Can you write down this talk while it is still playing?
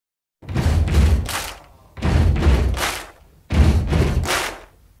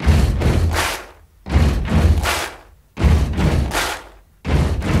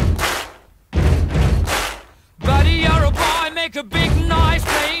make a big noise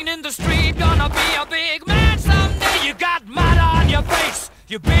playing in the street. Gonna be a big man someday. You got mud on your face,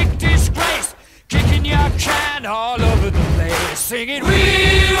 you big disgrace. Kicking your can all over the place, singing, we will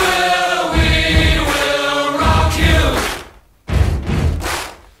rock you.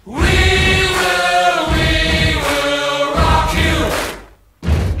 We will rock you.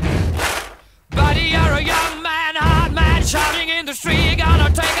 Buddy, you're a young man, hard man, shouting in the street. You're gonna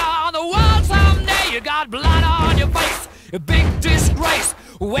take on the world someday. You got blood on your face, a big disgrace,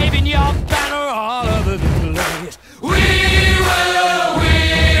 waving your banner all over the place. We will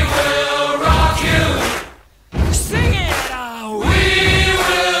rock you. Sing it out. We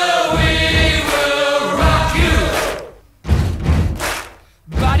will rock you.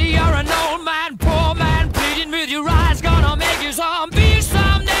 Buddy, you're an old man, poor man, pleading with your eyes. Gonna make you zombie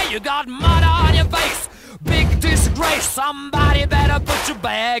someday. You got mud on your face, big disgrace. Somebody better put your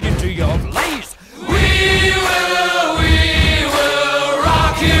bag into your place. We will